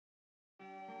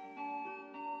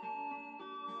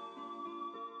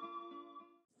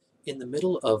In the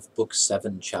middle of Book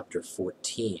 7, Chapter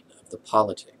 14 of the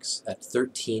Politics, at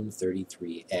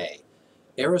 1333a,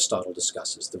 Aristotle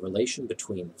discusses the relation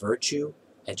between virtue,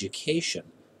 education,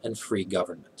 and free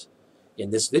government. In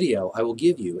this video, I will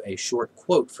give you a short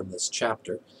quote from this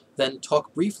chapter, then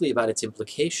talk briefly about its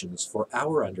implications for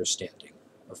our understanding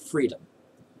of freedom.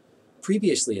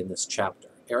 Previously in this chapter,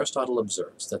 Aristotle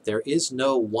observes that there is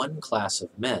no one class of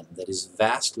men that is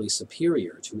vastly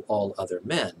superior to all other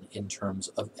men in terms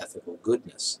of ethical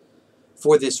goodness.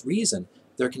 For this reason,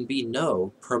 there can be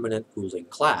no permanent ruling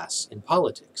class in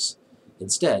politics.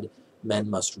 Instead, men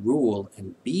must rule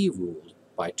and be ruled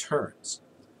by turns.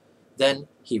 Then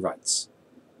he writes,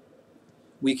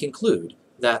 "We conclude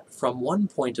that from one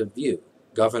point of view,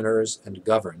 governors and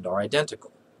governed are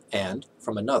identical, and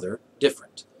from another,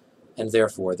 different, and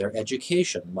therefore their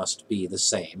education must be the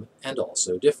same and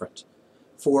also different.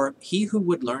 For he who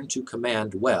would learn to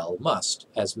command well must,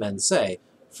 as men say,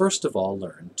 first of all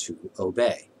learn to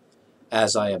obey.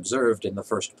 As I observed in the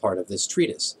first part of this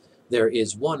treatise, there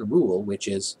is one rule which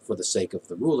is for the sake of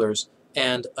the rulers,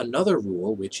 and another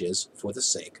rule which is for the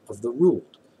sake of the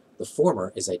ruled. The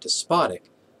former is a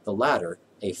despotic, the latter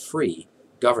a free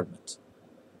government.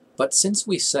 But since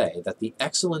we say that the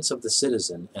excellence of the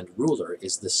citizen and ruler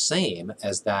is the same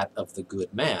as that of the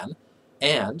good man,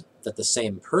 and that the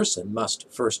same person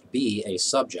must first be a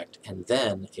subject and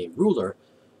then a ruler,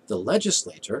 the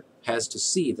legislator has to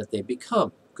see that they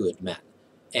become good men,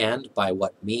 and by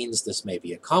what means this may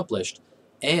be accomplished,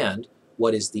 and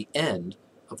what is the end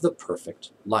of the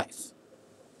perfect life."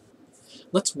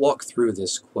 Let's walk through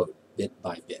this quote bit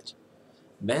by bit.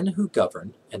 Men who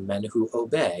govern and men who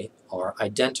obey are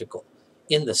identical,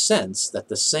 in the sense that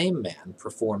the same man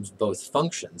performs both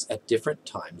functions at different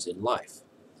times in life.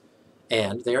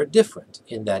 And they are different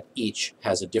in that each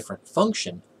has a different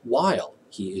function while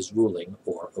he is ruling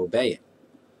or obeying.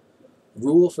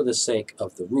 Rule for the sake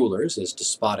of the rulers is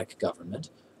despotic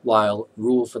government, while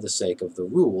rule for the sake of the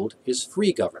ruled is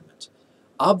free government.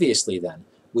 Obviously, then,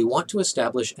 we want to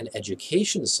establish an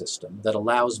education system that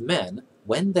allows men,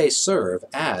 when they serve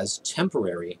as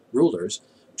temporary rulers,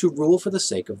 to rule for the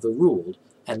sake of the ruled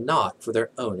and not for their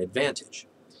own advantage.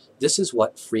 This is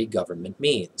what free government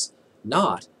means,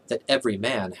 not that every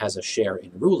man has a share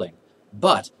in ruling,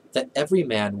 but that every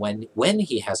man, when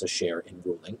he has a share in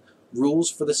ruling, rules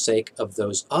for the sake of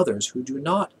those others who do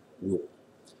not rule.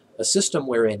 A system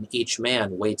wherein each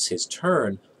man waits his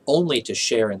turn only to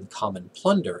share in the common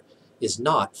plunder is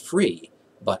not free,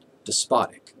 but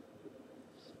despotic.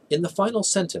 In the final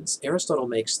sentence, Aristotle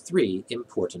makes three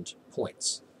important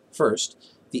points. First,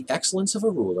 the excellence of a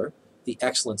ruler, the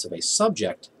excellence of a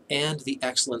subject, and the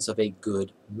excellence of a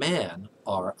good man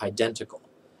are identical.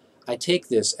 I take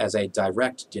this as a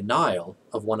direct denial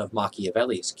of one of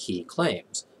Machiavelli's key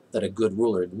claims, that a good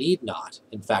ruler need not,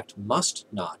 in fact must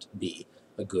not, be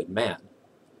a good man.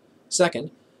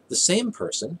 Second, the same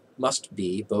person must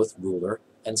be both ruler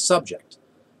and subject.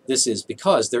 This is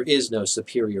because there is no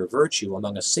superior virtue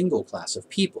among a single class of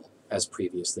people, as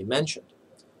previously mentioned.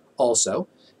 Also,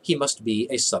 he must be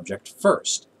a subject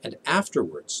first, and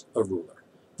afterwards a ruler.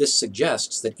 This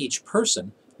suggests that each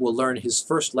person will learn his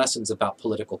first lessons about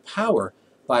political power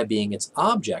by being its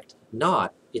object,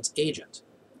 not its agent.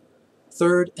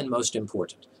 Third, and most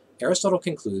important, Aristotle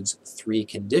concludes three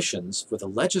conditions for the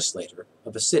legislator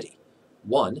of a city.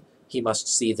 1, he must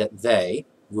see that they,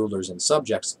 rulers and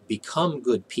subjects, become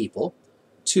good people.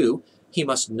 2, he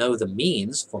must know the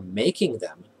means for making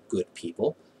them good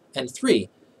people. And 3,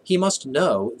 he must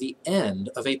know the end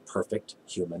of a perfect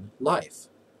human life.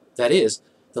 That is,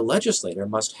 the legislator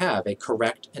must have a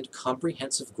correct and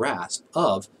comprehensive grasp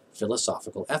of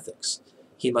philosophical ethics.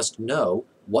 He must know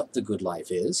what the good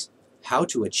life is, how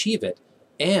to achieve it,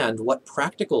 and what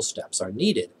practical steps are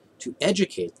needed to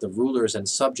educate the rulers and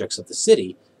subjects of the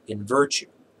city in virtue.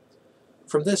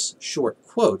 From this short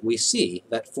quote, we see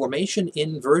that formation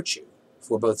in virtue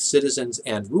for both citizens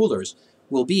and rulers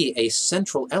will be a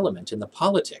central element in the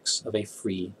politics of a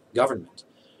free government.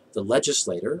 The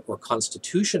legislator or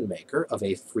constitution maker of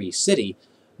a free city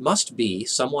must be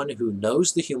someone who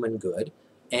knows the human good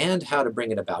and how to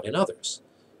bring it about in others.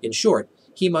 In short,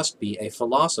 he must be a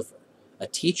philosopher, a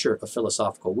teacher of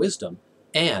philosophical wisdom,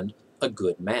 and a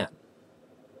good man.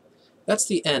 That's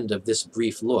the end of this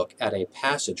brief look at a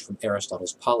passage from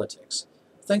Aristotle's Politics.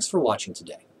 Thanks for watching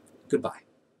today. Goodbye.